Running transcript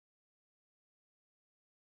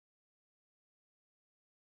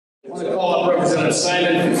want to call up Representative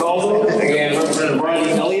Simon Cataldo and Representative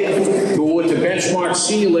Rodney Elliott, who award to Benchmark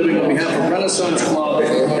Senior Living on behalf of Renaissance Club,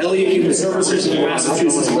 Elliott Human Services, and the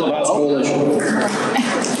Massachusetts Clubhouse Coalition.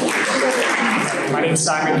 My name is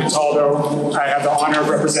Simon Cataldo. I have the honor of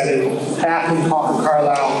representing Acton, Concord,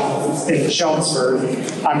 Carlisle, and Chelmsford.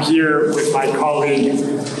 I'm here with my colleague,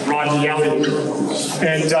 Rodney Elliott.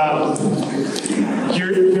 And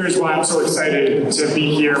here's why I'm so excited to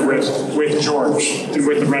be here with George and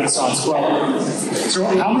with the Renaissance Club. So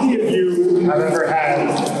how many of you have ever had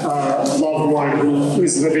a loved one who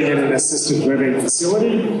is living in an assisted living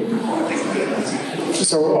facility?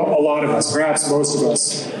 So a lot of us, perhaps most of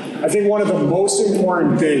us. I think one of the most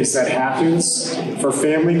important things that happens for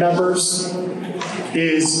family members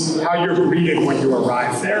is how you're greeted when you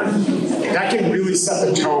arrive there. That can really set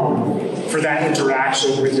the tone for that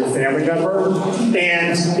interaction with your family member.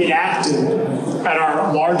 And in Acton, at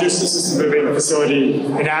our largest assisted living facility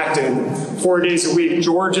in Acton, 4 days a week,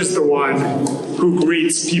 George is the one who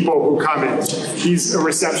greets people who come in. He's a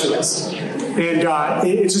receptionist. And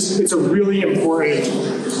it's a really important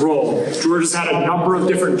role. George has had a number of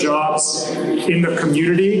different jobs in the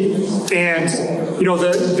community, and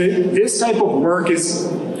this type of work has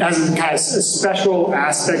a special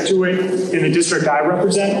aspect to it in the district I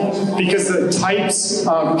represent, because the types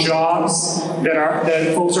of jobs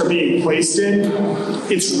that folks are being placed in,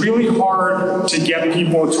 it's really hard to get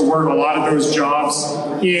people to work a lot of those jobs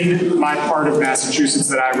in my part of Massachusetts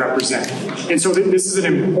that I represent. And so this is an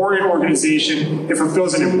important organization. It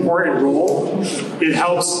fulfills an important role. It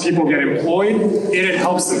helps people get employed, and it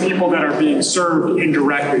helps the people that are being served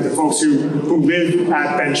indirectly, the folks who live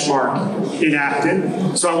at Benchmark in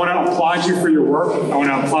Acton. So I want to applaud you for your work. I want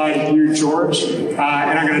to applaud you, George. And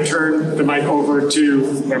I'm going to turn the mic over to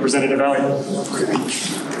Representative Elliott.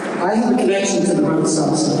 I have a connection to the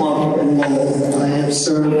Renaissance Club, and I have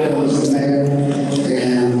served as mayor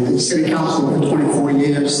and city council for 24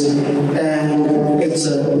 years. And it's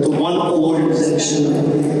a wonderful organization.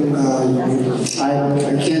 I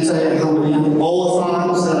can't tell you how many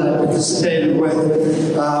bowl-a-thons that I participated with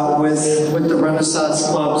the Renaissance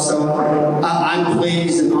Club. So I'm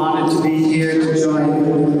pleased and honored to be here to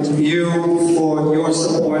join you for your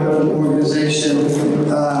support of an organization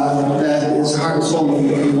that is heart and soul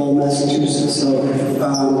of people. Massachusetts. So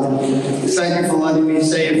thank you for letting me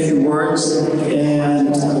say a few words,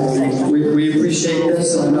 and we appreciate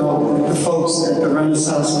this. I know the folks at the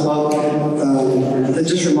Renaissance Club, they're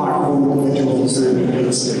just remarkable individuals, and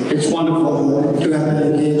it's wonderful to have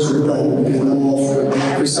been engaged with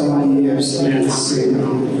them for so many years, and to see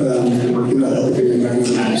that they're being very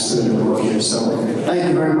nice to the work here. So thank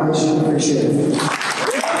you very much. Appreciate it.